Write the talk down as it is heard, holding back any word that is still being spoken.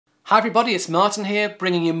Hi everybody, it's Martin here,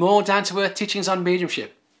 bringing you more down-to-earth teachings on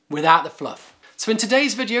mediumship, without the fluff. So in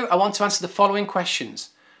today's video, I want to answer the following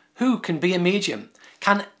questions. Who can be a medium?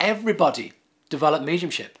 Can everybody develop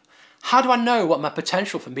mediumship? How do I know what my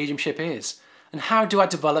potential for mediumship is? And how do I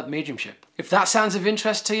develop mediumship? If that sounds of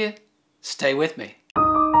interest to you, stay with me.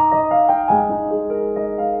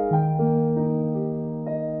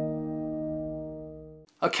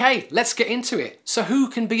 Okay, let's get into it. So who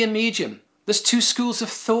can be a medium? There's two schools of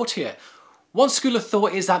thought here. One school of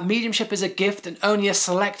thought is that mediumship is a gift and only a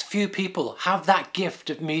select few people have that gift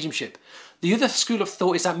of mediumship. The other school of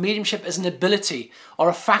thought is that mediumship is an ability or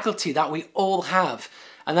a faculty that we all have,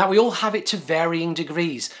 and that we all have it to varying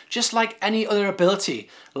degrees, just like any other ability,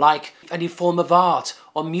 like any form of art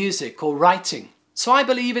or music or writing. So I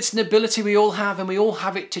believe it's an ability we all have, and we all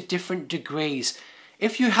have it to different degrees.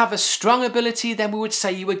 If you have a strong ability, then we would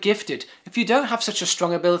say you were gifted. If you don't have such a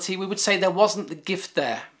strong ability, we would say there wasn't the gift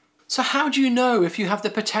there. So how do you know if you have the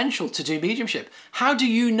potential to do mediumship? How do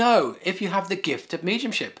you know if you have the gift of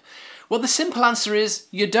mediumship? Well, the simple answer is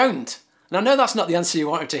you don't. And I know that's not the answer you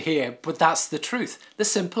wanted to hear, but that's the truth. The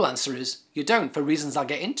simple answer is you don't, for reasons I'll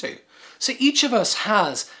get into. So each of us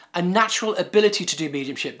has a natural ability to do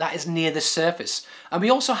mediumship that is near the surface. And we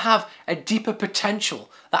also have a deeper potential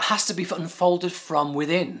that has to be unfolded from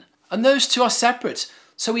within. And those two are separate.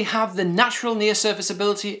 So we have the natural near surface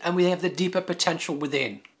ability and we have the deeper potential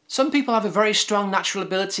within. Some people have a very strong natural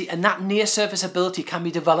ability, and that near surface ability can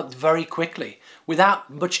be developed very quickly without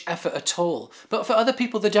much effort at all. But for other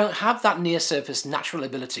people, they don't have that near surface natural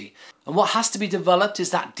ability. And what has to be developed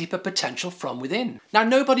is that deeper potential from within. Now,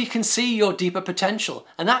 nobody can see your deeper potential,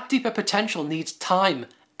 and that deeper potential needs time,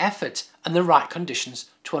 effort, and the right conditions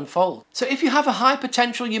to unfold. So if you have a high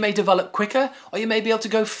potential, you may develop quicker, or you may be able to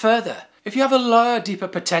go further. If you have a lower, deeper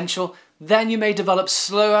potential, then you may develop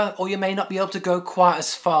slower, or you may not be able to go quite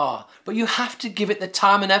as far. But you have to give it the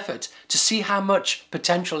time and effort to see how much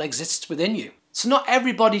potential exists within you. So not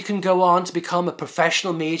everybody can go on to become a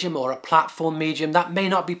professional medium or a platform medium. That may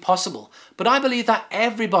not be possible. But I believe that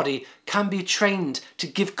everybody can be trained to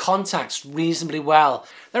give contacts reasonably well.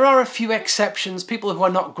 There are a few exceptions, people who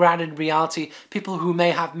are not grounded in reality, people who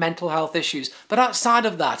may have mental health issues. But outside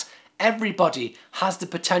of that, everybody has the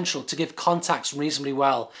potential to give contacts reasonably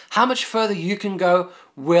well. How much further you can go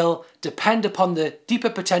will depend upon the deeper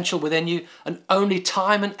potential within you, and only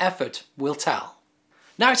time and effort will tell.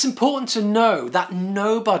 Now, it's important to know that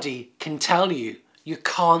nobody can tell you you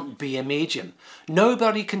can't be a medium.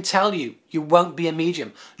 Nobody can tell you you won't be a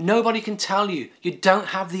medium. Nobody can tell you you don't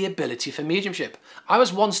have the ability for mediumship. I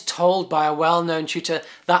was once told by a well-known tutor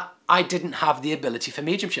that I didn't have the ability for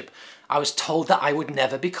mediumship. I was told that I would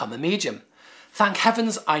never become a medium. Thank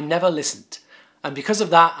heavens I never listened. And because of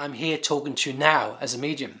that, I'm here talking to you now as a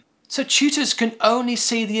medium. So tutors can only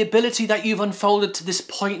see the ability that you've unfolded to this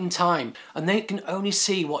point in time, and they can only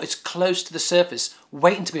see what is close to the surface,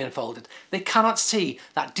 waiting to be unfolded. They cannot see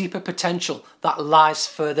that deeper potential that lies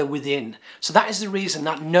further within. So that is the reason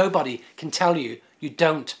that nobody can tell you you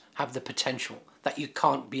don't have the potential, that you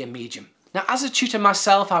can't be a medium. Now, as a tutor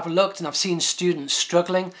myself, I've looked and I've seen students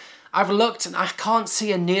struggling. I've looked and I can't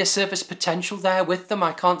see a near surface potential there with them.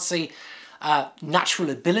 I can't see natural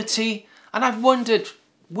ability. And I've wondered,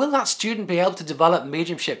 will that student be able to develop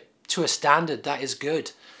mediumship to a standard that is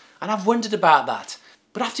good? And I've wondered about that.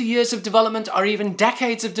 But after years of development, or even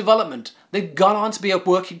decades of development, they've gone on to be a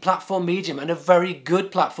working platform medium, and a very good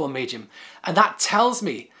platform medium. And that tells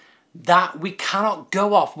me that we cannot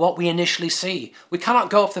go off what we initially see. We cannot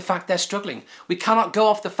go off the fact they're struggling. We cannot go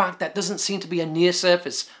off the fact that doesn't seem to be a near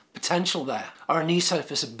surface potential there, or a near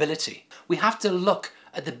surface ability. We have to look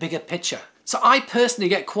at the bigger picture. So I personally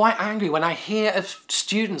get quite angry when I hear of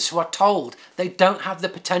students who are told they don't have the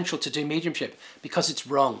potential to do mediumship, because it's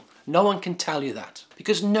wrong. No one can tell you that,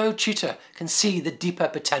 because no tutor can see the deeper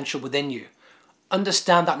potential within you.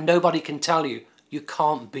 Understand that nobody can tell you you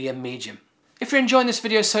can't be a medium. If you're enjoying this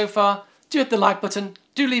video so far, do hit the like button,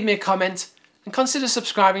 do leave me a comment, and consider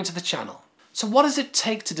subscribing to the channel. So what does it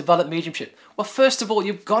take to develop mediumship? Well, first of all,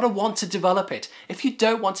 you've got to want to develop it. If you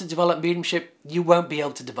don't want to develop mediumship, you won't be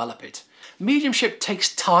able to develop it. Mediumship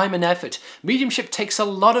takes time and effort. Mediumship takes a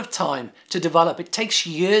lot of time to develop. It takes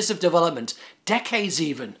years of development, decades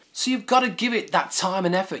even. So you've got to give it that time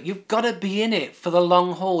and effort. You've got to be in it for the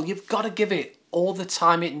long haul. You've got to give it all the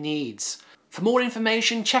time it needs. For more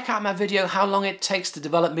information, check out my video, How Long It Takes to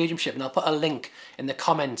Develop Mediumship, and I'll put a link in the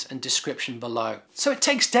comment and description below. So it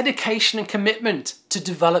takes dedication and commitment to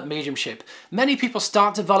develop mediumship. Many people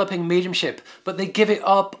start developing mediumship, but they give it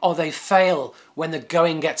up or they fail when the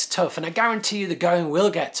going gets tough, and I guarantee you the going will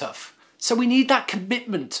get tough. So we need that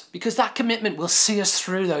commitment, because that commitment will see us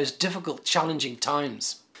through those difficult, challenging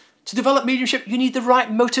times. To develop mediumship, you need the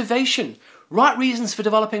right motivation. Right reasons for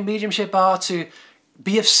developing mediumship are to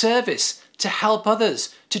be of service, to help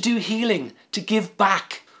others, to do healing, to give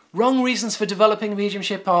back. Wrong reasons for developing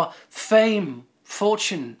mediumship are fame,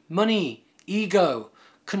 fortune, money, ego,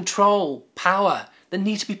 control, power. They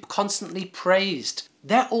need to be constantly praised.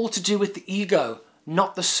 They're all to do with the ego,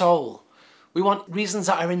 not the soul. We want reasons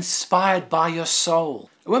that are inspired by your soul.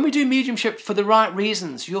 When we do mediumship for the right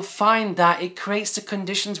reasons, you'll find that it creates the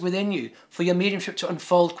conditions within you for your mediumship to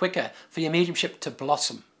unfold quicker, for your mediumship to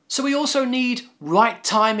blossom. So we also need right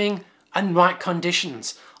timing and right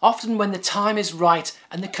conditions. Often when the time is right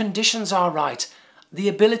and the conditions are right, the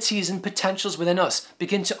abilities and potentials within us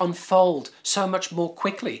begin to unfold so much more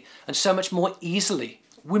quickly and so much more easily.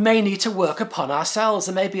 We may need to work upon ourselves.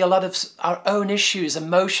 There may be a lot of our own issues,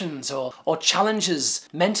 emotions, or challenges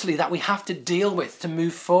mentally that we have to deal with to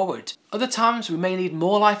move forward. Other times we may need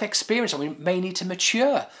more life experience, or we may need to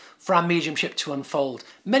mature for our mediumship to unfold.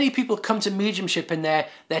 Many people come to mediumship in their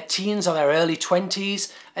teens or their early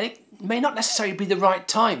 20s, and it may not necessarily be the right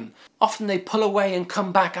time. Often they pull away and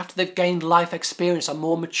come back after they've gained life experience or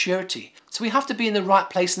more maturity. So we have to be in the right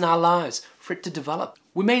place in our lives for it to develop.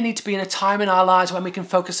 We may need to be in a time in our lives when we can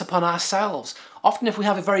focus upon ourselves. Often if we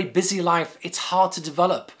have a very busy life, it's hard to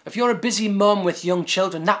develop. If you're a busy mum with young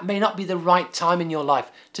children, that may not be the right time in your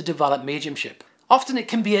life to develop mediumship. Often it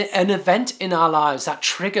can be an event in our lives that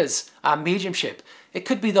triggers our mediumship. It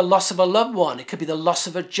could be the loss of a loved one, it could be the loss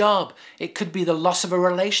of a job, it could be the loss of a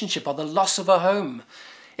relationship or the loss of a home.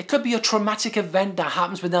 It could be a traumatic event that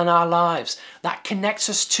happens within our lives that connects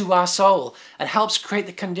us to our soul and helps create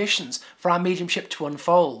the conditions for our mediumship to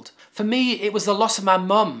unfold. For me, it was the loss of my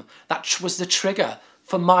mum that was the trigger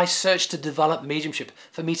for my search to develop mediumship,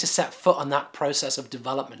 for me to set foot on that process of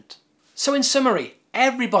development. So in summary,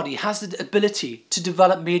 everybody has the ability to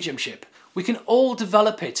develop mediumship. We can all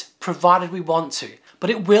develop it provided we want to, but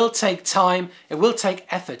it will take time, it will take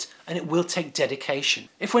effort, and it will take dedication.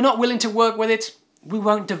 If we're not willing to work with it, we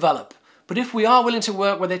won't develop. But if we are willing to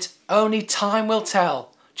work with it, only time will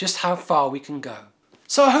tell just how far we can go.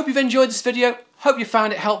 So I hope you've enjoyed this video. Hope you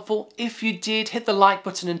found it helpful. If you did, hit the like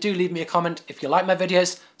button and do leave me a comment. If you like my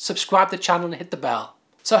videos, subscribe to the channel and hit the bell.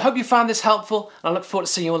 So I hope you found this helpful, and I look forward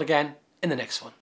to seeing you all again in the next one.